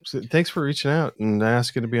So thanks for reaching out and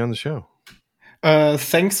asking to be on the show.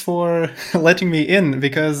 Thanks for letting me in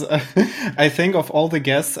because I think of all the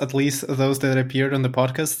guests, at least those that appeared on the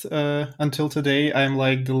podcast until today, I'm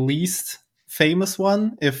like the least famous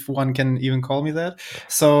one, if one can even call me that.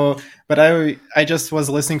 So, but I just was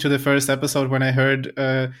listening to the first episode when I heard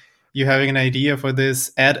you having an idea for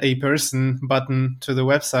this add a person button to the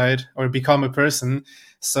website or become a person.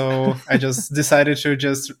 So I just decided to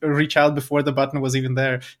just reach out before the button was even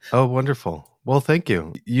there. Oh, wonderful. Well, thank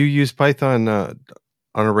you. You use Python on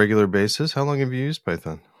a regular basis. How long have you used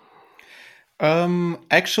Python?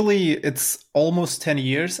 Actually, it's almost 10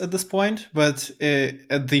 years at this point, but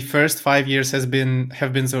the first 5 years have been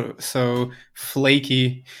so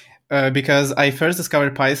flaky because I first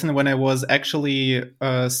discovered Python when I was actually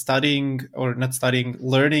studying or not studying,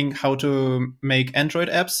 learning how to make Android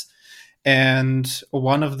apps. And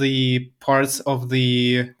one of the parts of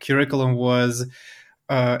the curriculum was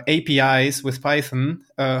APIs with Python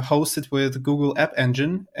hosted with Google App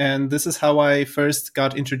Engine. And this is how I first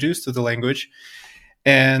got introduced to the language.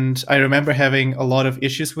 And I remember having a lot of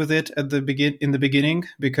issues with it in the beginning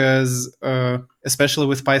because, especially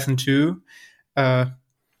with Python 2, uh,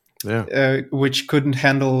 which couldn't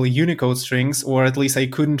handle Unicode strings, or at least I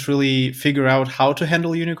couldn't really figure out how to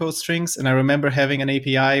handle Unicode strings. And I remember having an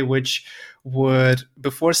API which would,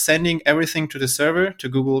 before sending everything to the server, to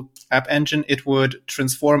Google App Engine, it would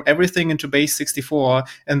transform everything into base 64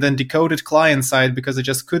 and then decode it client side because I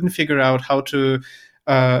just couldn't figure out how to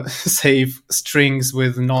save strings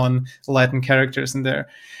with non-Latin characters in there.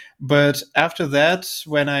 But after that,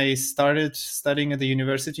 when I started studying at the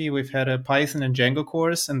university, we've had a Python and Django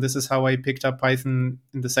course, and this is how I picked up Python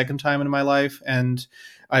in the second time in my life. And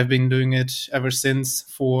I've been doing it ever since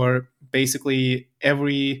for basically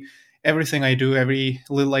everything I do, every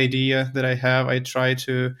little idea that I have, I try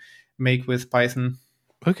to make with Python.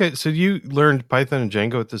 Okay, so you learned Python and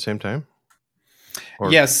Django at the same time?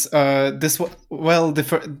 Or? Yes, this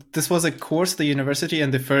was a course at the university,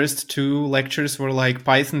 and the first two lectures were like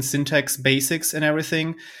Python syntax basics and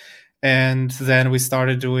everything, and then we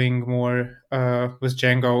started doing more with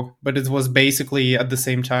Django. But it was basically at the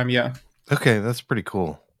same time, yeah. Okay, that's pretty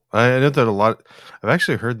cool. I know that I've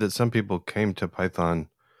actually heard that some people came to Python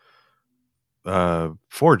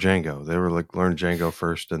for Django. They were like learn Django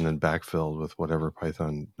first and then backfilled with whatever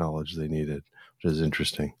Python knowledge they needed, which is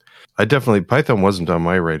interesting. Python wasn't on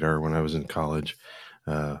my radar when I was in college.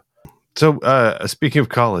 So speaking of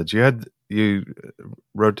college, you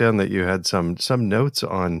wrote down that you had some notes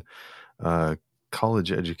on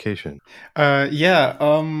college education.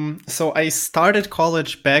 So I started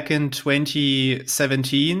college back in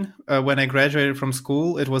 2017 when I graduated from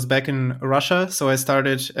school. It was back in Russia. So I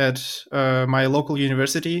started at my local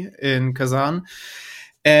university in Kazan.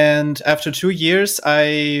 And after 2 years,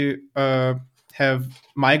 I have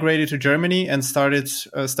migrated to Germany and started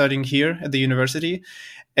studying here at the university.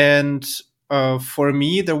 And for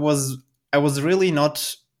me, I was really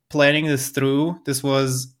not planning this through.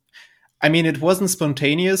 It wasn't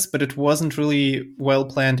spontaneous, but it wasn't really well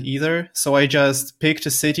planned either. So I just picked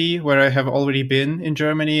a city where I have already been in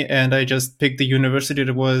Germany, and I just picked the university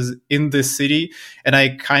that was in this city, and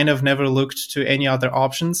I kind of never looked to any other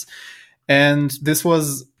options. And this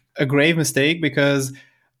was a grave mistake because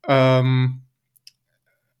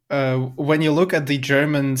when you look at the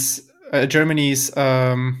Germany's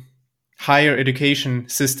higher education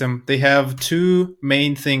system, they have two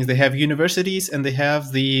main things. They have universities and they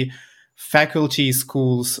have the faculty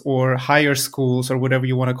schools or higher schools or whatever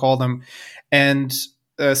you want to call them. And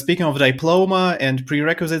speaking of diploma and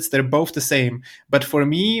prerequisites, they're both the same. But for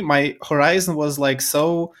me, my horizon was like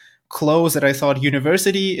so close that I thought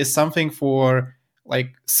university is something for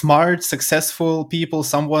like smart, successful people,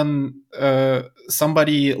 somebody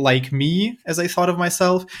like me, as I thought of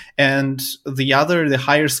myself. And the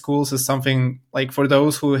higher schools is something like for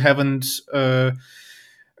those who haven't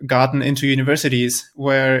gotten into universities,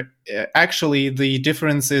 where actually the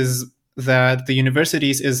difference is that the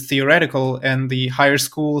universities is theoretical and the higher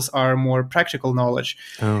schools are more practical knowledge.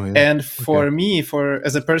 Oh, yeah. And for me,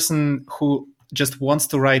 as a person who just wants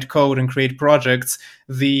to write code and create projects,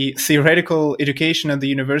 the theoretical education at the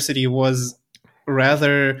university was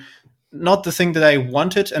rather not the thing that I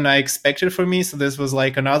wanted and I expected for me. So this was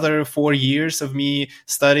like another 4 years of me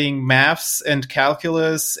studying maths and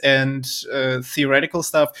calculus and theoretical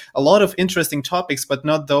stuff. A lot of interesting topics, but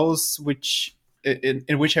not those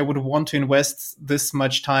in which I would want to invest this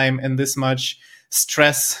much time and this much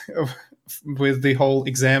stress with the whole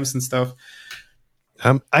exams and stuff.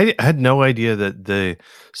 I had no idea that the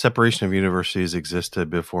separation of universities existed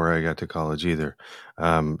before I got to college either.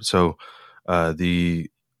 So the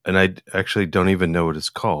and I actually don't even know what it's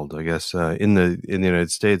called. I guess in the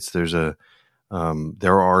United States,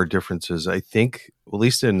 there are differences. I think, at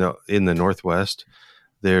least in the Northwest,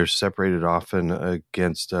 they're separated often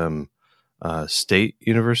against state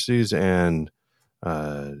universities and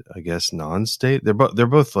I guess non-state. They're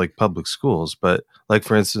both like public schools, but like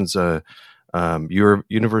for instance, your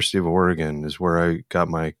University of Oregon is where I got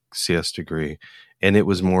my CS degree, and it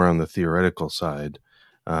was more on the theoretical side,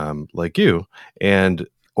 like you. And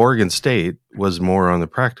Oregon State was more on the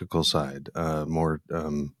practical side, more,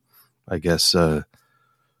 I guess,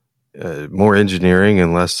 more engineering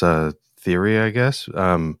and less theory. I guess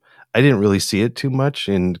I didn't really see it too much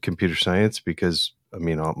in computer science because I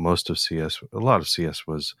mean, a lot of CS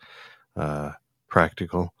was uh,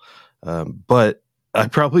 practical. But I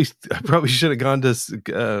probably should have gone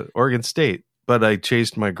to Oregon State, but I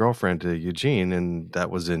chased my girlfriend to Eugene, and that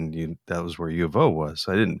was where U of O was.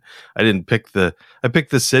 I didn't pick I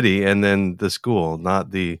picked the city and then the school,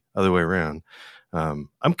 not the other way around. I'm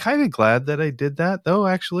kind of glad that I did that though,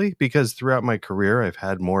 actually, because throughout my career, I've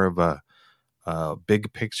had more of a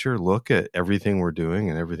big picture look at everything we're doing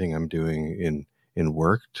and everything I'm doing in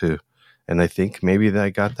work too. And I think maybe that I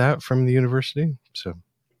got that from the university. So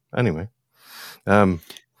anyway, um,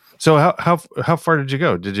 so how far did you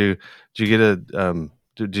go? Did you get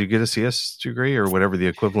a CS degree or whatever the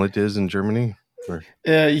equivalent is in Germany? Or?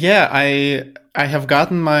 Yeah, I have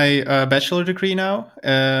gotten my bachelor degree now.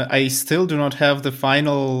 I still do not have the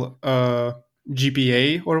final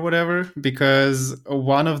GPA or whatever because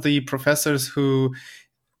one of the professors who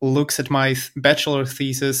looks at my bachelor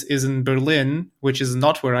thesis is in Berlin, which is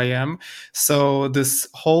not where I am. So this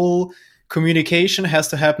whole communication has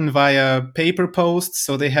to happen via paper post.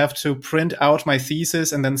 So they have to print out my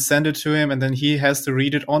thesis and then send it to him, and then he has to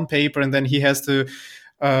read it on paper, and then he has to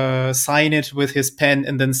sign it with his pen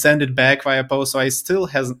and then send it back via post. So I still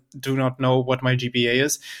do not know what my GPA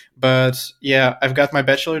is, but yeah, I've got my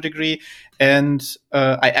bachelor degree, and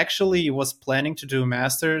I actually was planning to do a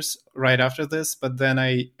master's right after this, but then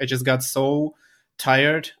I just got so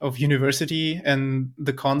tired of university and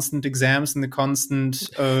the constant exams and the constant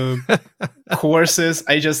courses.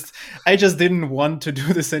 I just didn't want to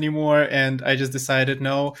do this anymore, and I just decided,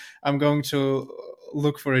 no, I'm going to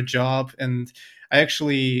look for a job. And I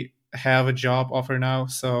actually have a job offer now,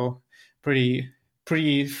 so pretty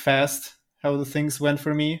fast how the things went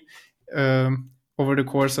for me over the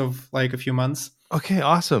course of like a few months. Okay,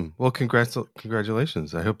 awesome. Well,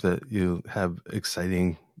 congratulations. I hope that you have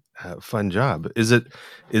exciting, fun job. Is it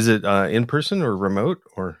in person or remote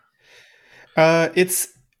or? It's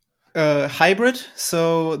hybrid.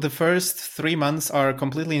 So the first 3 months are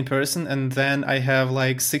completely in person, and then I have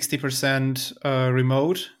like 60%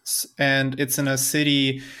 remote, and it's in a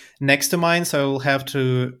city next to mine. So I will have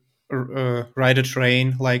to ride a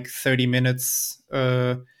train like 30 minutes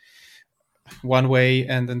one way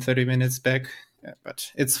and then 30 minutes back. Yeah,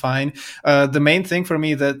 but it's fine. The main thing for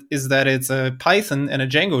me that it's a Python and a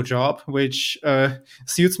Django job, which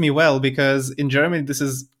suits me well because in Germany this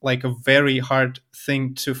is like a very hard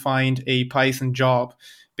thing to find a Python job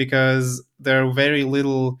because there are very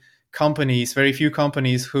few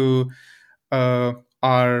companies who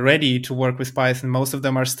are ready to work with Python. Most of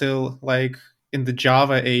them are still like in the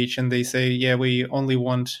Java age, and they say, yeah, we only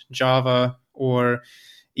want Java, or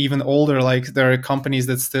even older, like there are companies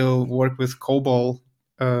that still work with COBOL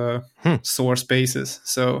source bases.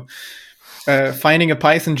 So finding a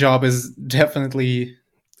Python job is definitely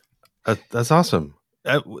That's awesome.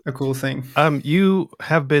 a cool thing. You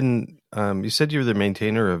have been. You said you're the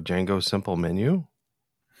maintainer of Django Simple Menu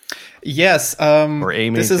Yes, or a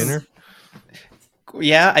this is maintainer.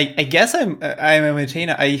 yeah. I guess I'm a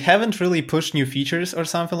maintainer. I haven't really pushed new features or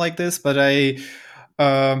something like this, but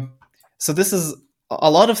so this is a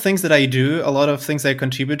lot of things that I do, a lot of things I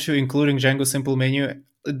contribute to, including Django Simple Menu,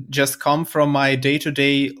 just come from my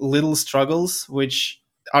day-to-day little struggles, which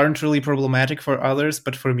aren't really problematic for others,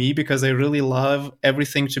 but for me, because I really love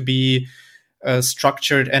everything to be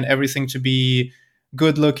structured and everything to be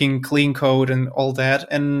good-looking, clean code, and all that.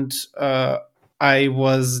 And I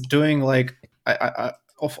was doing like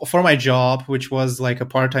for my job, which was like a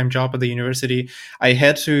part-time job at the university, I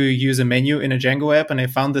had to use a menu in a Django app, and I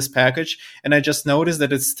found this package, and I just noticed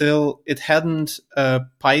that it hadn't a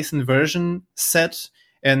Python version set,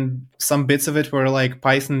 and some bits of it were like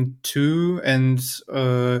Python 2, and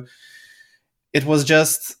it was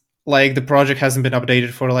just like the project hasn't been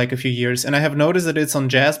updated for like a few years. And I have noticed that it's on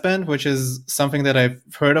Jazzband, which is something that I've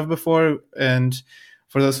heard of before. And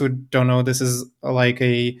for those who don't know, this is like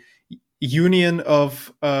a union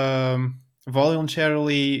of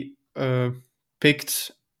voluntarily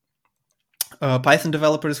picked Python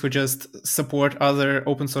developers who just support other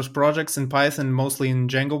open source projects in Python, mostly in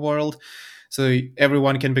Django world. So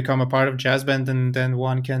everyone can become a part of Jazzband, and then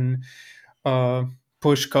one can uh,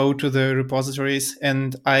 push code to the repositories.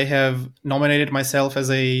 And I have nominated myself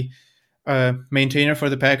as a maintainer for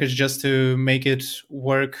the package just to make it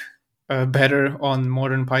work better on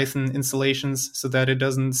modern Python installations, so that it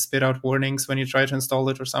doesn't spit out warnings when you try to install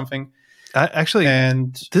it or something. Actually,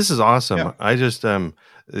 And this is awesome. yeah, I just I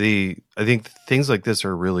think things like this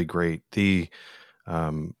are really great. The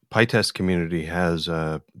PyTest community has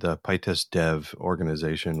the PyTest Dev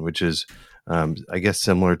organization, which is I guess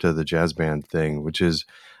similar to the Jazzband thing, which is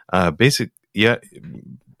basic. Yeah,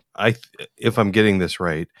 if I'm getting this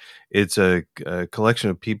right, it's a collection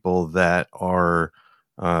of people that are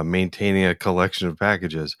maintaining a collection of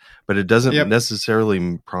packages, but it doesn't yep,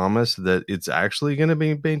 necessarily promise that it's actually going to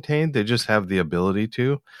be maintained. They just have the ability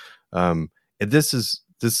to. And this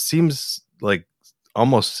seems like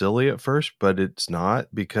almost silly at first, but it's not,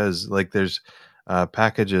 because like there's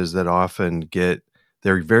packages that often get,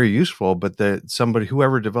 they're very useful, but that somebody,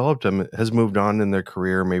 whoever developed them, has moved on in their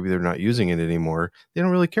career. Maybe they're not using it anymore. They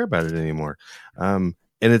don't really care about it anymore. And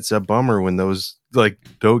it's a bummer when those like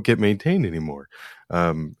don't get maintained anymore.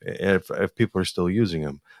 If people are still using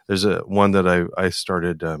them, there's a one that I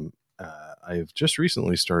started. I've just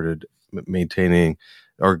recently started maintaining,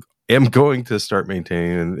 or am going to start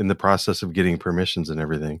maintaining, in the process of getting permissions and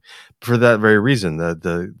everything, for that very reason.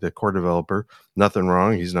 The core developer, nothing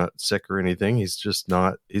wrong, he's not sick or anything, he's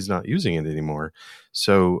not using it anymore.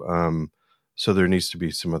 So there needs to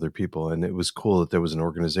be some other people, and it was cool that there was an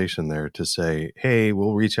organization there to say, hey,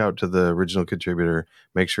 we'll reach out to the original contributor,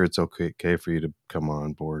 make sure it's okay for you to come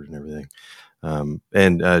on board and everything.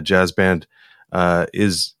 And Jazzband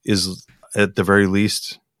is at the very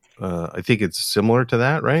least, I think it's similar to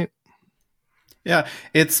that, right? yeah,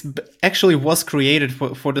 it's actually was created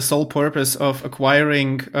for the sole purpose of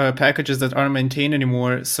acquiring packages that aren't maintained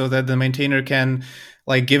anymore, so that the maintainer can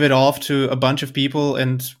like give it off to a bunch of people,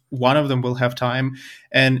 and one of them will have time.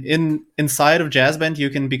 And inside of Jazzband, you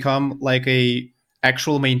can become like a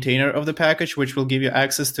actual maintainer of the package, which will give you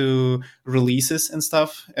access to releases and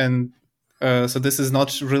stuff. And so this is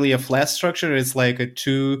not really a flat structure; it's like a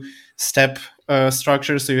two-step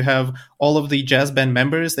structure. So you have all of the Jazzband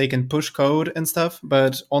members, they can push code and stuff,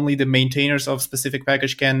 but only the maintainers of specific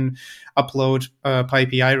package can upload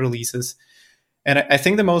PyPI releases. And I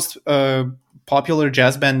think the most popular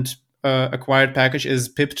Jazzband acquired package is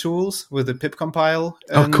pip tools with the pip compile.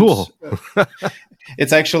 Oh, And cool.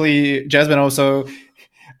 it's actually Jazzband also.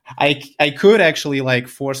 I could actually like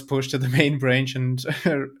force push to the main branch and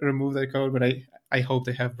remove that code, but I hope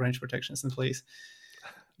they have branch protections in place.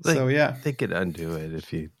 So yeah. They could undo it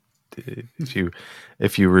if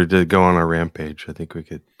you were to go on a rampage. I think we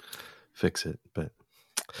could fix it, but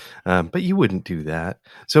you wouldn't do that.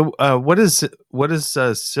 So what is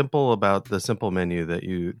simple about the simple menu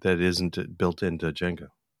that isn't built into Django?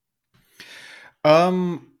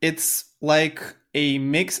 It's like a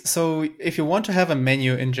mix. So if you want to have a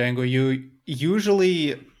menu in Django, you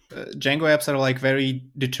usually Django apps are like very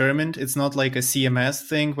determined. It's not like a CMS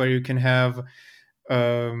thing where you can have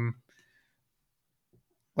um,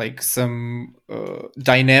 like some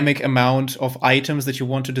dynamic amount of items that you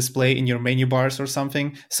want to display in your menu bars or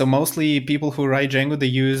something. So mostly people who write Django, they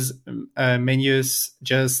use menus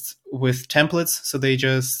just with templates. So they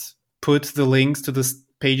just put the links to the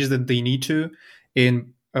pages that they need to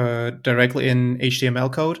in directly in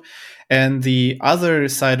HTML code. And the other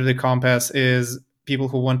side of the compass is people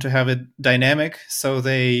who want to have it dynamic. So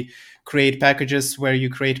they create packages where you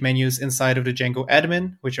create menus inside of the Django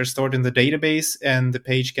admin, which are stored in the database, and the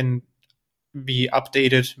page can be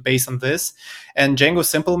updated based on this. And Django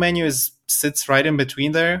simple menu sits right in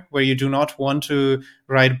between there, where you do not want to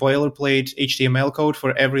write boilerplate HTML code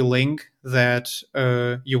for every link that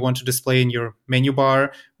you want to display in your menu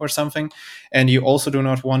bar or something. And you also do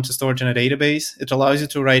not want to store it in a database. It allows you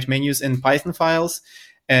to write menus in Python files,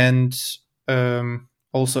 and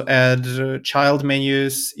also add child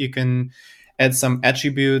menus. You can add some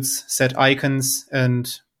attributes, set icons,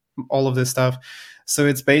 and all of this stuff. So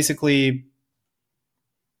it's basically,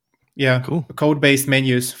 yeah, Cool. code-based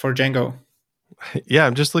menus for Django. Yeah,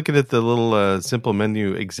 I'm just looking at the little simple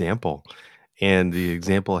menu example, and the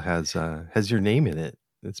example has your name in it.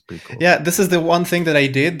 That's pretty cool. Yeah, this is the one thing that I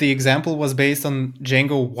did. The example was based on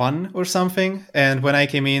Django 1 or something. And when I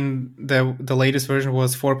came in, the latest version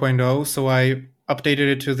was 4.0. So I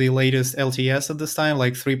updated it to the latest LTS at this time,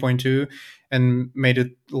 like 3.2, and made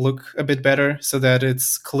it look a bit better so that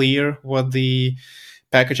it's clear what the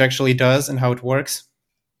package actually does and how it works.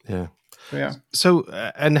 Yeah. Yeah, So,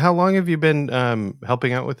 and how long have you been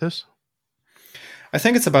helping out with this? I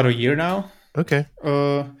think it's about a year now. Okay.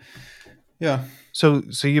 Yeah. So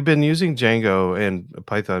you've been using Django and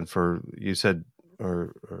Python for, you said,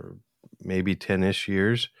 or maybe 10-ish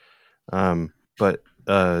years. But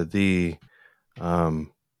the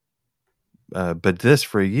um, but this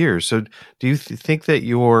for a year. So do you think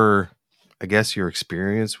that I guess your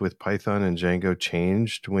experience with Python and Django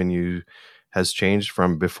has changed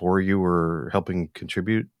from before you were helping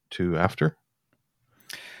contribute to after?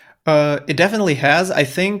 It definitely has. I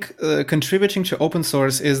think contributing to open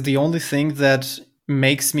source is the only thing that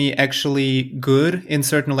makes me actually good in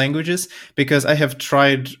certain languages, because I have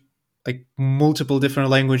tried like multiple different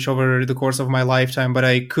languages over the course of my lifetime, but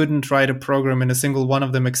I couldn't write a program in a single one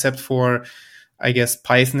of them except for, I guess,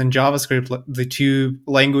 Python and JavaScript, the two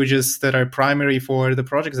languages that are primary for the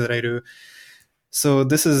projects that I do. So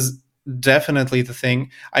this is definitely the thing.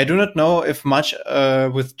 I do not know if much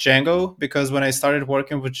with Django, because when I started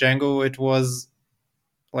working with Django, it was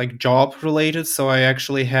like job related. So I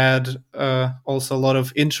actually had also a lot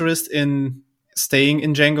of interest in staying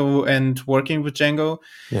in Django and working with Django.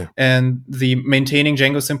 Yeah. And the maintaining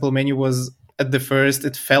Django simple menu was, at the first,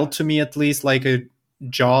 it felt to me at least like a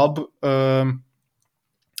job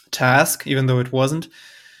task, even though it wasn't.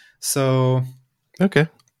 So Okay.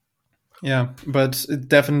 yeah, but it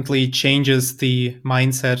definitely changes the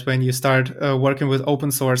mindset when you start working with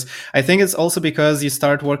open source. I think it's also because you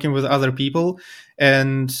start working with other people.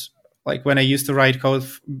 And like when I used to write code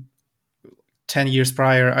 10 years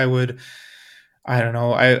prior, I don't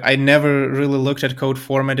know. I never really looked at code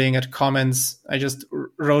formatting, at comments. I just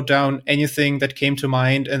wrote down anything that came to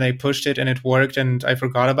mind and I pushed it and it worked and I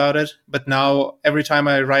forgot about it. But now every time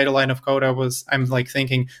I write a line of code, I'm like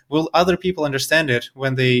thinking, will other people understand it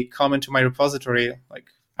when they come into my repository? Like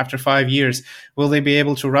after 5 years, will they be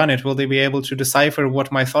able to run it? Will they be able to decipher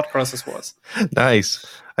what my thought process was? Nice.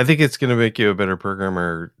 I think it's going to make you a better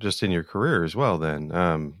programmer just in your career as well. Then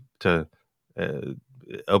to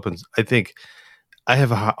I think I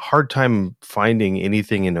have a hard time finding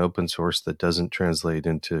anything in open source that doesn't translate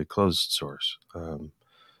into closed source.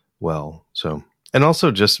 So, and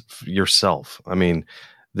also just yourself. I mean,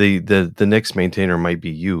 the next maintainer might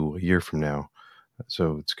be you a year from now.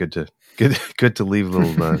 So it's good to leave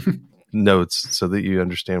little notes so that you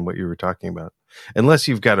understand what you were talking about. Unless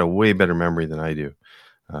you've got a way better memory than I do.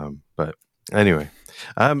 But anyway,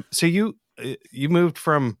 so you moved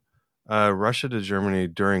from Russia to Germany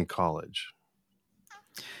during college.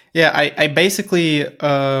 Yeah, I basically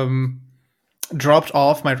dropped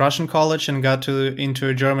off my Russian college and got into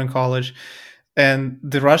a German college. And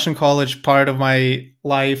the Russian college part of my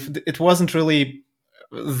life, it wasn't really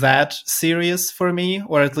that serious for me,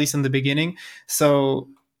 or at least in the beginning. So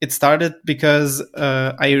it started because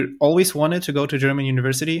I always wanted to go to German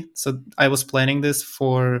university. So I was planning this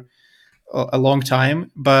for a long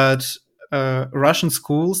time, but Russian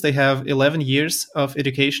schools, they have 11 years of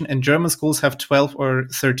education and German schools have 12 or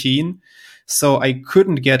 13. So I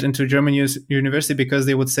couldn't get into German university because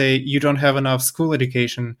they would say you don't have enough school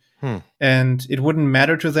education. And it wouldn't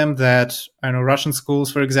matter to them that, I know, Russian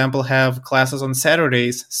schools, for example, have classes on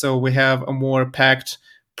Saturdays. So we have a more packed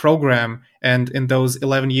program. And in those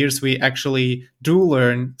 11 years, we actually do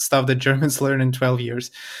learn stuff that Germans learn in 12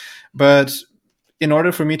 years. But in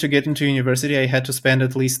order for me to get into university, I had to spend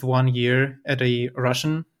at least 1 year at a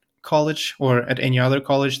Russian college or at any other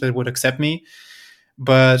college that would accept me.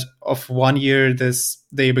 But of 1 year,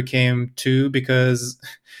 they became 2 because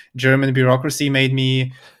German bureaucracy made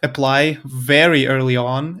me apply very early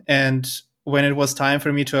on. And when it was time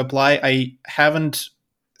for me to apply, I haven't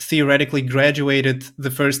theoretically graduated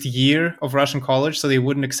the first year of Russian college, so they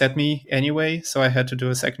wouldn't accept me anyway. So I had to do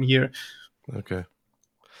a second year. Okay.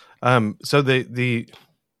 So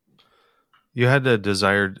you had a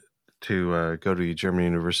desire to go to German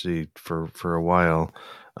university for a while.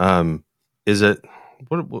 Is it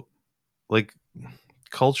what like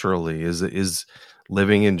culturally is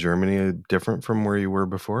living in Germany different from where you were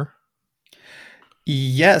before?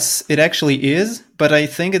 Yes, it actually is, but I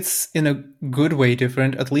think it's in a good way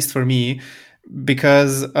different, at least for me,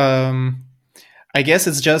 because I guess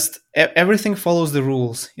it's just everything follows the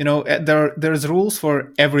rules. You know, there's rules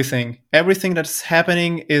for everything. Everything that's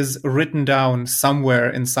happening is written down somewhere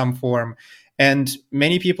in some form, and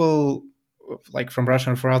many people, like from Russia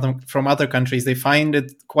and from other countries, they find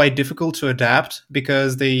it quite difficult to adapt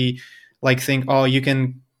because they like think, oh, you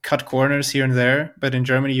can cut corners here and there, but in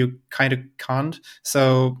Germany you kind of can't.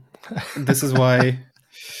 So this is why.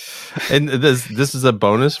 And this is a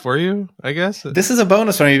bonus for you, I guess. This is a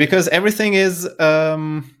bonus for me because everything is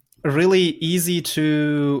really easy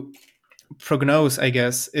to prognose, I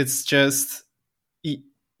guess. It's just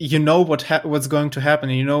you know what's going to happen.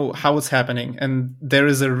 You know how it's happening, and there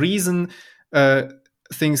is a reason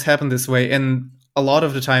things happen this way. And a lot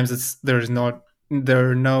of the times, there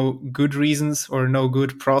are no good reasons or no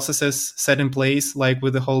good processes set in place, like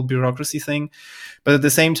with the whole bureaucracy thing. But at the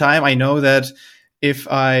same time, I know that if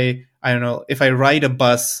I don't know, if I ride a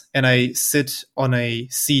bus and I sit on a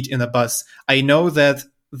seat in a bus, I know that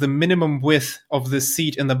the minimum width of the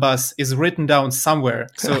seat in the bus is written down somewhere.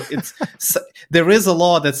 So there is a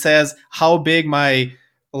law that says how big my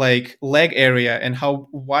like leg area and how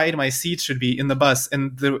wide my seat should be in the bus.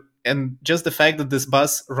 And just the fact that this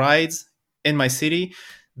bus rides in my city,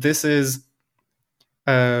 this is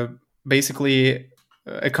basically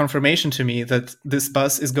a confirmation to me that this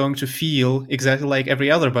bus is going to feel exactly like every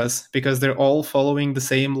other bus because they're all following the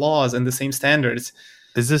same laws and the same standards.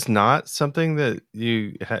 Is this not something that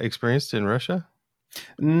you experienced in Russia?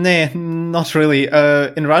 Nah, not really.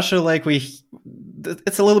 In Russia,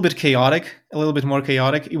 it's a little bit chaotic, a little bit more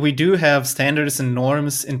chaotic. We do have standards and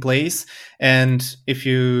norms in place, and if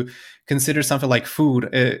you consider something like food,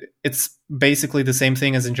 it's basically the same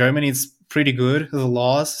thing as in Germany. It's pretty good, the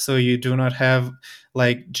laws, so you do not have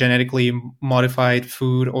like genetically modified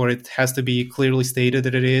food, or it has to be clearly stated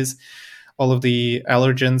that it is. All of the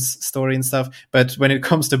allergens story and stuff. But when it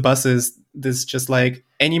comes to buses, there's just like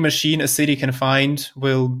any machine a city can find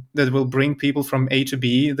that will bring people from A to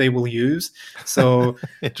B, they will use. So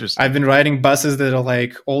I've been riding buses that are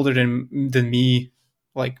like older than me,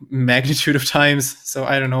 like magnitude of times. So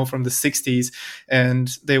I don't know, from the 60s, and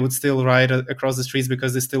they would still ride across the streets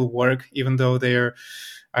because they still work, even though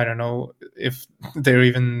I don't know if they're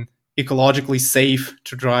even ecologically safe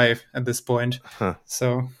to drive at this point. Huh.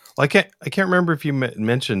 So well, I can't remember if you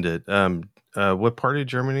mentioned it. What part of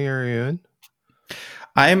Germany are you in?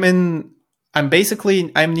 I'm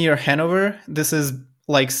near Hanover. This is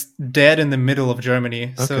like dead in the middle of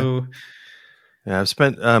Germany. Okay. So yeah, I've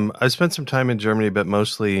spent some time in Germany, but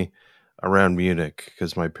mostly around Munich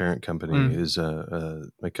because my parent company is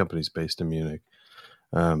my company's based in Munich.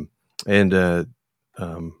 When I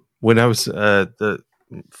was the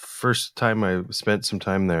first time I spent some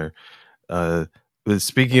time there,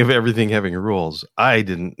 speaking of everything having rules, I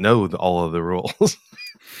didn't know all of the rules.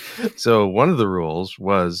 So one of the rules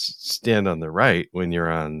was stand on the right when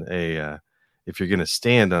you're on if you're going to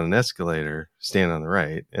stand on an escalator, stand on the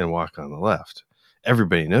right and walk on the left.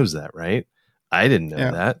 Everybody knows that, right? I didn't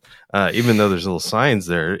know that. Even though there's little signs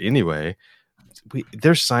there anyway,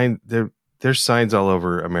 there's signs all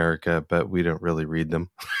over America, but we don't really read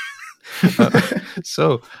them.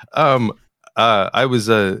 I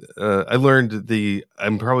learned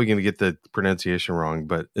I'm probably going to get the pronunciation wrong,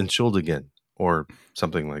 but Entschuldigen or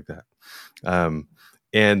something like that.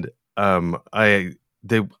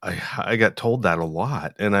 I got told that a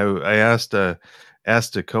lot, and I asked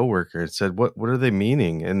a coworker and said, what are they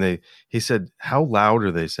meaning? And he said, how loud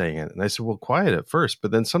are they saying it? And I said, well, quiet at first,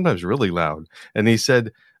 but then sometimes really loud. And he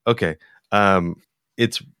said, okay,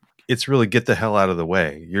 it's really get the hell out of the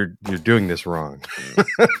way. You're doing this wrong.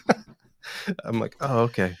 I'm like, oh,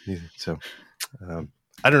 okay. So,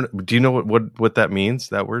 I don't know. Do you know what that means?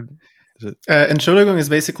 That word? Entschuldigung is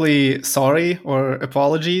basically sorry or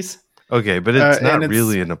apologies. Okay, but it's not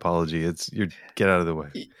really an apology. It's you get out of the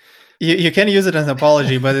way. You can use it as an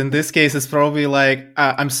apology, but in this case, it's probably like,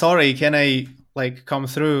 I'm sorry. Can I like come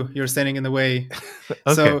through? You're standing in the way.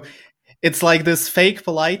 Okay. So it's like this fake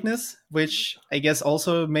politeness, which I guess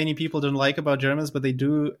also many people don't like about Germans, but they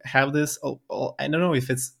do have this. I don't know if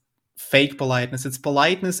it's fake politeness. It's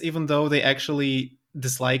politeness even though they actually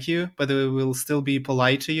dislike you, but they will still be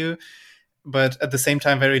polite to you, but at the same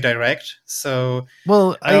time very direct. So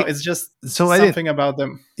it's just something about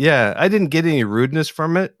them. Yeah, I didn't get any rudeness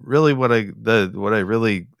from it. Really, what I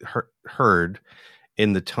really heard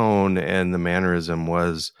in the tone and the mannerism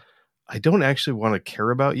was, I don't actually want to care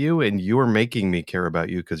about you, and you're making me care about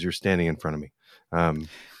you because you're standing in front of me.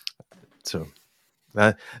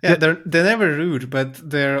 They're never rude, but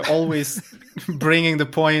they're always bringing the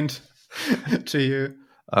point to you.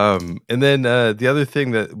 And then the other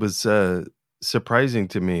thing that was surprising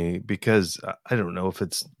to me, because I don't know if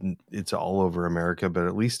it's all over America, but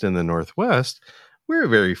at least in the Northwest, we're a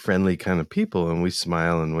very friendly kind of people, and we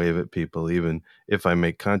smile and wave at people. Even if I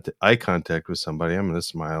make eye contact with somebody, I'm going to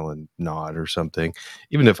smile and nod or something,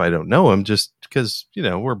 even if I don't know them, just because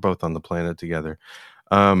we're both on the planet together.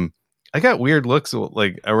 I got weird looks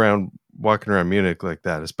like around walking around Munich like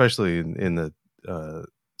that, especially in the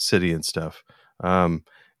city and stuff.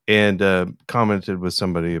 And commented with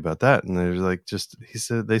somebody about that, and they're like,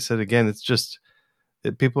 they said again, it's just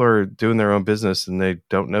people are doing their own business and they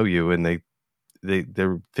don't know you, and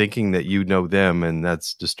they're thinking that you know them, and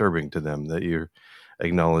that's disturbing to them that you're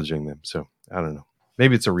acknowledging them. So I don't know.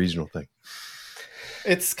 Maybe it's a regional thing.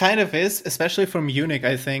 It's kind of is, especially from Munich,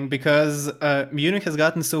 I think, because Munich has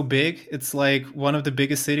gotten so big. It's like one of the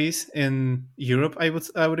biggest cities in Europe, I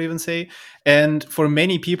would even say. And for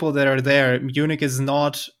many people that are there, Munich is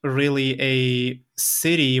not really a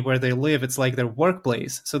city where they live. It's like their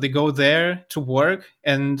workplace. So they go there to work,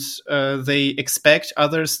 and they expect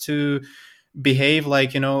others to behave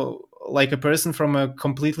like, like a person from a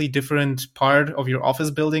completely different part of your office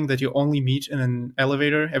building that you only meet in an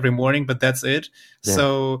elevator every morning, but that's it. Yeah.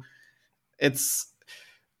 So it's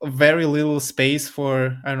very little space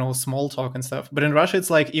for, I don't know, small talk and stuff. But in Russia it's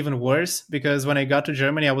like even worse, because when I got to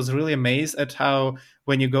Germany I was really amazed at how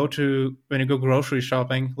when you go grocery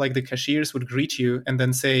shopping, like the cashiers would greet you and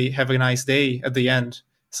then say have a nice day at the end.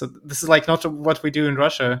 So this is like not what we do in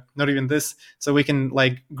Russia, not even this. So we can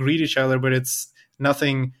like greet each other, but it's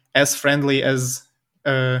nothing as friendly as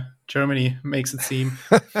Germany makes it seem.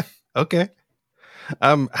 Okay.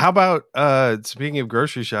 How about speaking of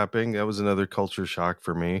grocery shopping, that was another culture shock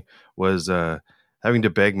for me, was having to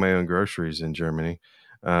bag my own groceries in Germany.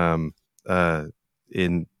 Um,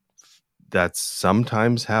 in That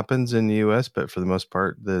sometimes happens in the US, but for the most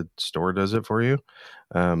part the store does it for you.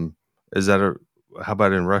 Is that how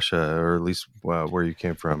about in Russia, or at least where you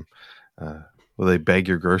came from? Will they bag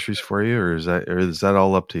your groceries for you, or is that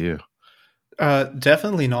all up to you?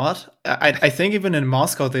 Definitely not. I think even in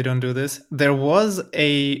Moscow they don't do this. There was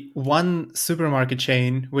a one supermarket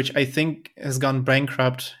chain which I think has gone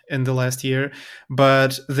bankrupt in the last year,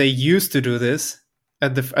 but they used to do this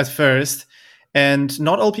at first, and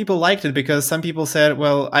not all people liked it, because some people said,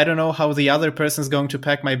 "Well, I don't know how the other person's going to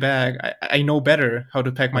pack my bag. I know better how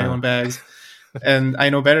to pack my own bags, and I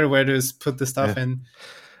know better where to put the stuff Yeah. in."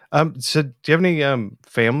 So do you have any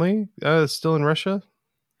family still in Russia?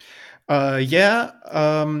 Yeah.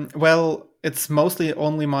 Well, it's mostly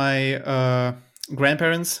only my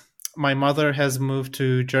grandparents. My mother has moved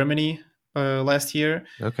to Germany last year,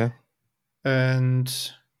 Okay.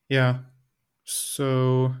 and yeah,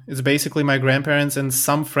 so it's basically my grandparents and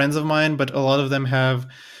some friends of mine, but a lot of them have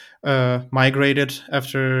migrated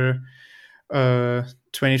after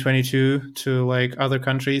 2022 to like other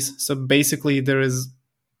countries. So basically, there is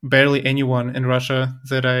barely anyone in Russia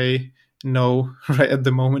that I know right at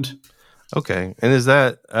the moment. Okay. And is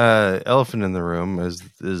that elephant in the room,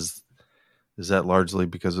 is that largely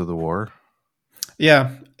because of the war?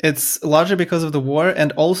 Yeah, it's largely because of the war,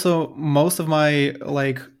 and also most of my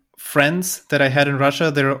like friends that I had in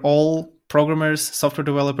Russia, they're all programmers, software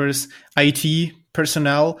developers, IT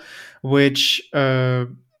personnel, which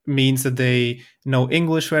means that they know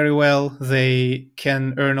English very well, they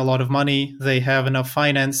can earn a lot of money, they have enough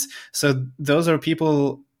finance. So those are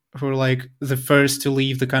people who are like the first to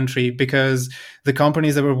leave the country, because the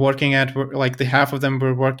companies that we're working at were like the half of them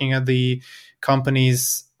were working at the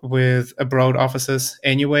companies with abroad offices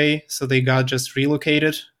anyway, so they got just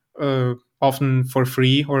relocated, often for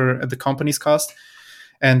free or at the company's cost,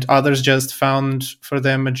 and others just found for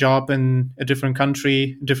them a job in a different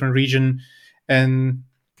country, different region, and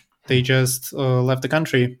they just left the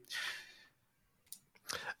country.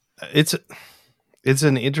 It's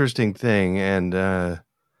an interesting thing, and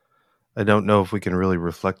I don't know if we can really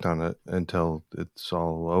reflect on it until it's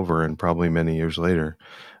all over, and probably many years later.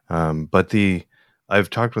 But I've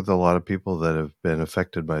talked with a lot of people that have been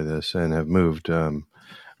affected by this and have moved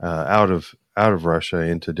out of Russia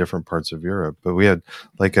into different parts of Europe. But we had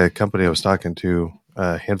like a company I was talking to,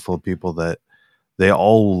 a handful of people that they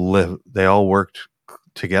all worked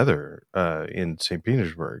together in St.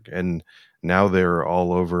 Petersburg, and now they're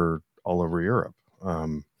all over Europe.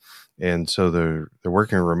 And so they're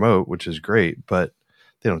working remote, which is great, but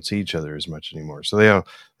they don't see each other as much anymore. So they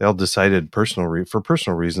all decided for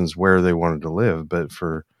personal reasons where they wanted to live, but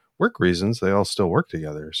for work reasons they all still work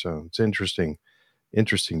together. So it's interesting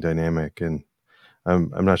dynamic, and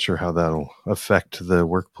I'm not sure how that'll affect the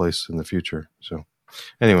workplace in the future. So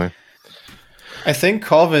anyway, I think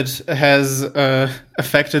COVID has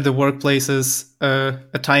affected the workplaces a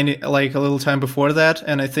little time before that,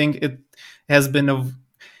 and I think it has been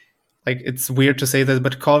it's weird to say that,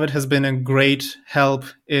 but COVID has been a great help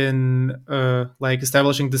in like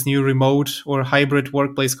establishing this new remote or hybrid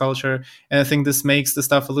workplace culture. And I think this makes the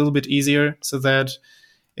stuff a little bit easier, so that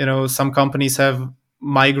some companies have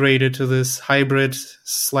migrated to this hybrid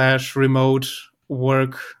 / remote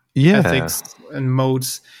work yeah. ethics and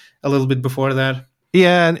modes a little bit before that.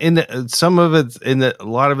 Yeah, and some of it's a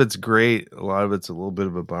lot of it's great. A lot of it's a little bit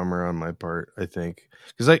of a bummer on my part, I think,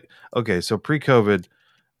 because okay, so pre-COVID,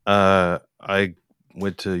 I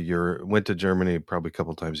went to Germany probably a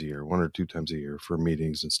couple times a year, one or two times a year for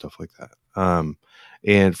meetings and stuff like that,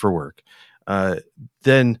 and for work. Uh,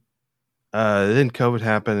 then then COVID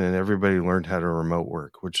happened and everybody learned how to remote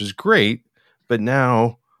work, which is great. But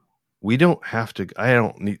now we don't have to. I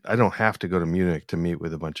don't have to go to Munich to meet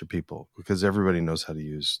with a bunch of people because everybody knows how to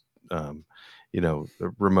use, the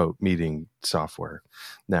remote meeting software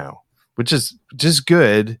now, which is just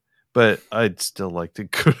good. But I'd still like to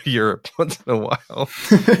go to Europe once in a while.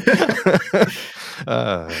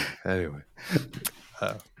 Anyway,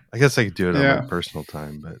 I guess I could do it on my personal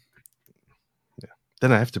time, but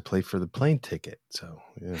then I have to pay for the plane ticket. So,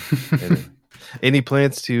 yeah. Anyway. Any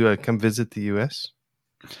plans to come visit the U.S.?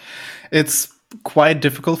 It's quite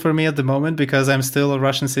difficult for me at the moment because I'm still a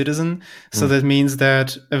Russian citizen. So that means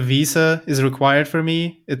that a visa is required for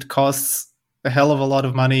me. It costs a hell of a lot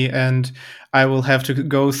of money, and I will have to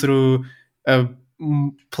go through a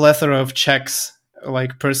plethora of checks,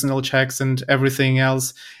 like personal checks and everything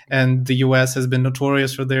else. And the US has been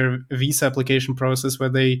notorious for their visa application process, where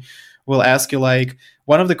they will ask you, like,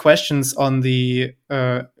 one of the questions on the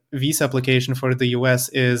visa application for the US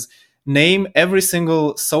is, name every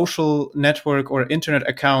single social network or internet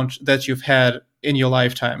account that you've had in your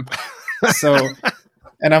lifetime. So,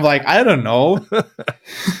 and I'm like, I don't know.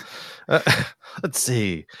 Let's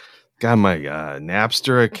see. Got my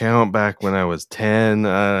Napster account back when I was 10.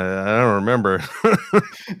 I don't remember.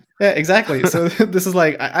 Yeah, exactly. So this is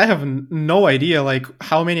like, I have no idea like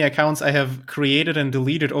how many accounts I have created and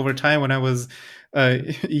deleted over time when I was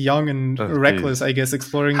young and reckless, geez. I guess,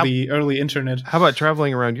 exploring the early internet. How about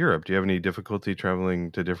traveling around Europe? Do you have any difficulty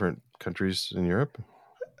traveling to different countries in Europe?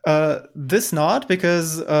 This not,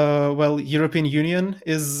 because, European Union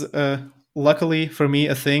is luckily for me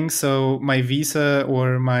a thing. So my visa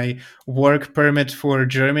or my work permit for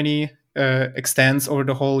Germany extends over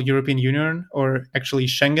the whole European Union, or actually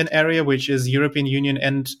Schengen area, which is European Union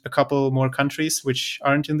and a couple more countries which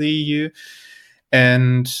aren't in the EU.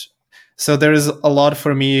 And so there is a lot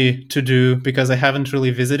for me to do because I haven't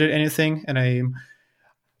really visited anything. And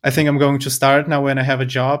I think I'm going to start now when I have a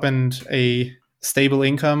job and a stable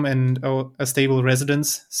income and a stable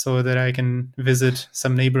residence, so that I can visit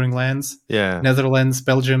some neighboring lands. Yeah. Netherlands,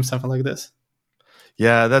 Belgium, something like this.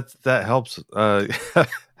 Yeah, that helps.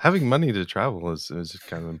 Having money to travel is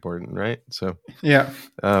kind of important, right? So yeah.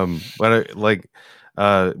 But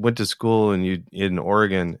I went to school in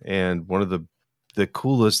Oregon, and one of the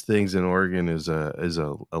coolest things in Oregon is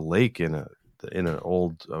a lake in an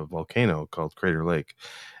old volcano called Crater Lake,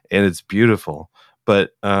 and it's beautiful.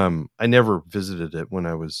 But I never visited it when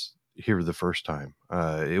I was here the first time.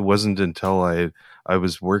 It wasn't until I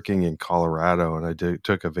was working in Colorado and I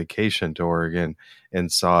took a vacation to Oregon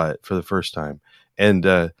and saw it for the first time. And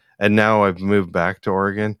now I've moved back to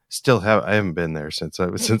Oregon. I haven't been there since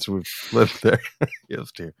we've lived there.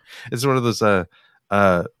 It's one of those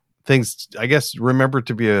things. I guess remember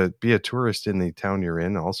to be a tourist in the town you're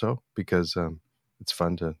in also, because it's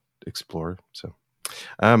fun to explore. So.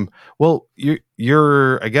 Well,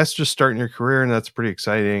 you're I guess just starting your career, and that's pretty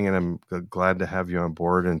exciting, and I'm glad to have you on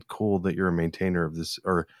board, and cool that you're a maintainer of this,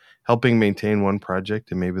 or helping maintain one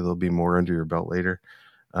project, and maybe there'll be more under your belt later.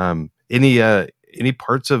 Any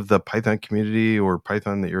parts of the Python community or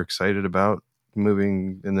Python that you're excited about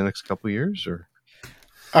moving in the next couple of years? Or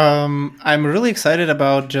I'm really excited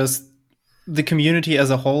about just the community as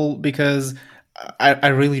a whole, because I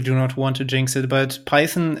really do not want to jinx it, but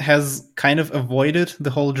Python has kind of avoided the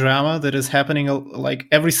whole drama that is happening. Like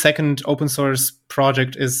every second open source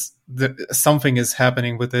project something is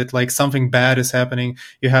happening with it. Like something bad is happening.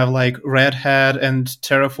 You have like Red Hat and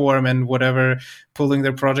Terraform and whatever pulling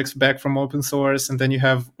their projects back from open source. And then you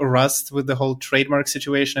have Rust with the whole trademark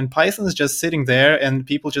situation. And Python is just sitting there, and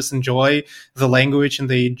people just enjoy the language and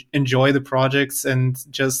they enjoy the projects and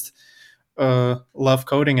just love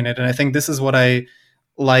coding in it. And I think this is what I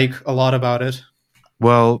like a lot about it.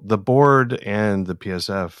 Well, the board and the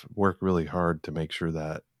PSF work really hard to make sure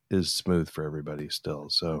that is smooth for everybody still.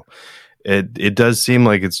 So it does seem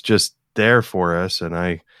like it's just there for us, and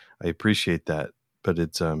I appreciate that. But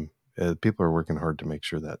it's people are working hard to make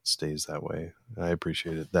sure that stays that way. I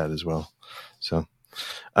appreciated that as well. So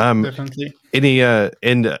definitely.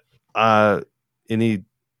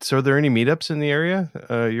 So are there any meetups in the area,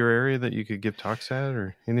 your area, that you could give talks at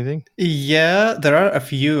or anything? Yeah, there are a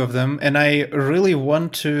few of them. And I really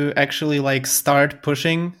want to actually like start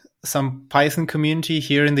pushing some Python community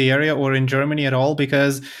here in the area or in Germany at all,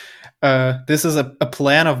 because this is a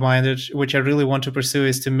plan of mine which I really want to pursue,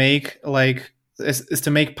 is to make is to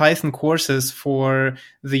make Python courses for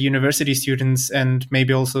the university students and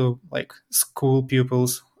maybe also like school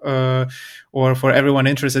pupils, or for everyone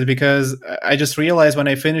interested, because I just realized when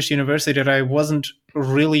I finished university that I wasn't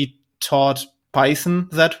really taught Python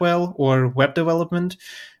that well, or web development,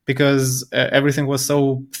 because everything was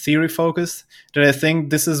so theory focused, that I think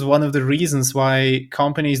this is one of the reasons why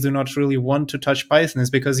companies do not really want to touch Python, is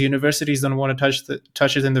because universities don't want to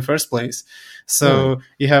touch it in the first place. So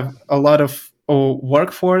you have a lot of potential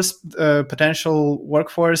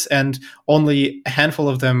workforce, and only a handful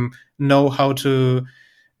of them know how to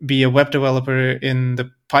be a web developer in the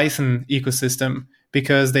Python ecosystem,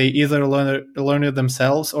 because they either learn it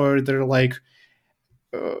themselves, or they're like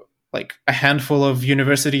a handful of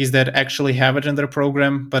universities that actually have it in their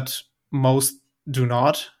program, but most do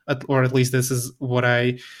not, or at least this is what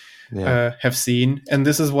I have seen. And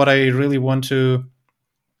this is what I really want to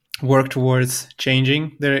work towards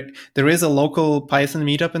changing. There is a local Python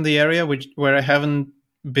meetup in the area where I haven't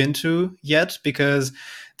been to yet, because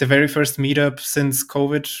the very first meetup since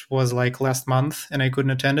COVID was like last month and I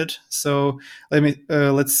couldn't attend it. So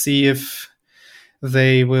let's see if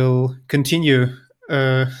they will continue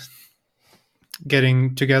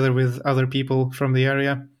getting together with other people from the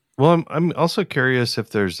area. Well, I'm also curious if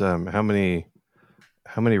there's how many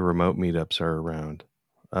remote meetups are around,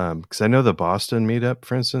 because I know the Boston meetup,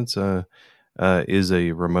 for instance, is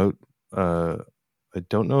a remote. I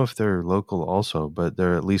don't know if they're local also, but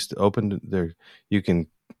they're at least open. You can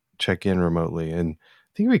check in remotely, and I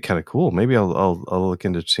think it'd be kind of cool. Maybe I'll look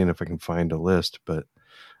into seeing if I can find a list, but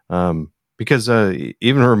because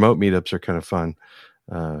even remote meetups are kind of fun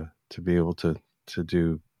to be able to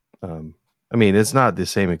do. I mean, it's not the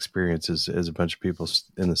same experience as a bunch of people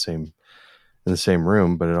in the same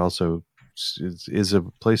room, but it also is a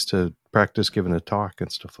place to practice giving a talk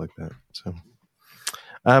and stuff like that. So,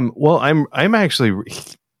 well, I'm actually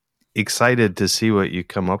excited to see what you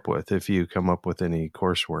come up with, if you come up with any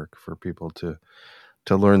coursework for people to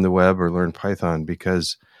learn the web or learn Python,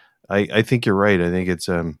 because I think you're right. I think it's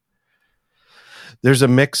there's a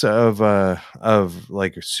mix of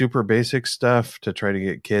like super basic stuff to try to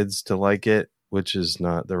get kids to like it, which is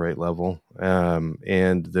not the right level.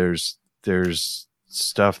 And there's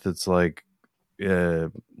stuff that's like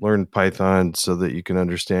learn Python so that you can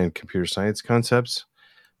understand computer science concepts,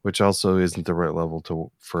 which also isn't the right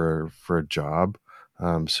level for a job.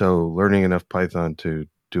 So learning enough Python to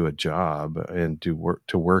do a job and to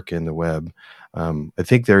work in the web, I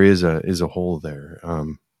think there is a hole there.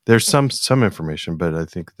 There's some information, but I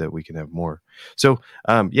think that we can have more. So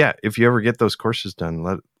yeah, if you ever get those courses done,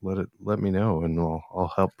 let me know, and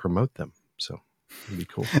I'll help promote them. So it'd be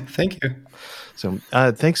cool. Thank you. So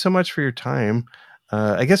thanks so much for your time.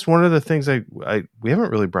 I guess one of the things we haven't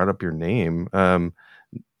really brought up your name. I'm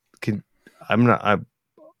not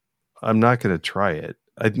going to try it.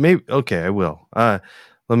 I will.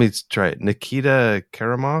 Let me try it. Nikita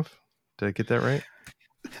Karamov. Did I get that right?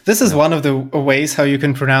 This is one of the ways how you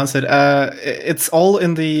can pronounce it. It's all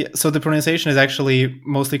so the pronunciation is actually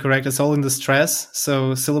mostly correct. It's all in the stress,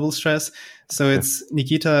 so syllable stress. So it's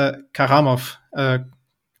Nikita Karamov,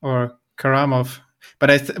 or Karamov.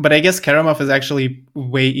 But I guess Karamov is actually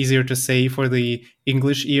way easier to say for the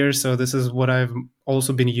English ear. So this is what I've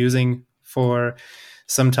also been using for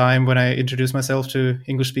some time when I introduce myself to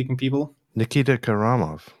English-speaking people. Nikita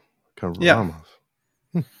Karamov. Yeah.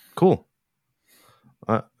 Cool.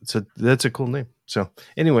 That's a cool name. So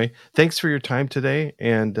anyway, thanks for your time today,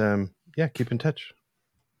 and yeah, keep in touch.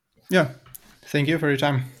 Yeah. Thank you for your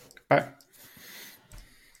time. Bye.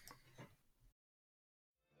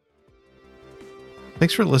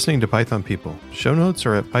 Thanks for listening to Python People. Show notes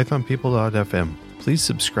are at pythonpeople.fm. Please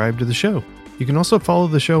subscribe to the show. You can also follow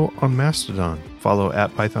the show on Mastodon. Follow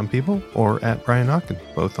at Python People or at Brian Ocken,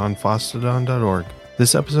 both on fosstodon.org.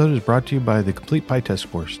 This episode is brought to you by the Complete PyTest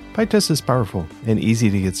course. PyTest is powerful and easy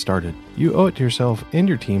to get started. You owe it to yourself and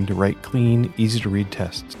your team to write clean, easy-to-read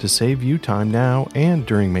tests to save you time now and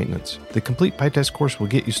during maintenance. The Complete PyTest course will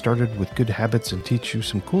get you started with good habits and teach you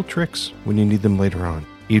some cool tricks when you need them later on.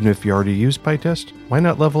 Even if you already use PyTest, why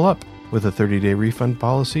not level up? With a 30-day refund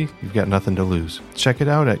policy, you've got nothing to lose. Check it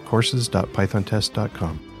out at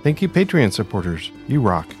courses.pythontest.com. Thank you, Patreon supporters. You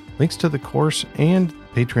rock. Links to the course and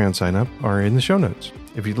Patreon sign up are in the show notes.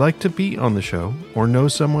 If you'd like to be on the show or know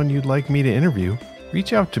someone you'd like me to interview,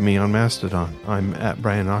 reach out to me on Mastodon. I'm at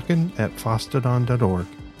Brian Ocken at fosstodon.org.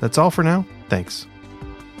 That's all for now. Thanks.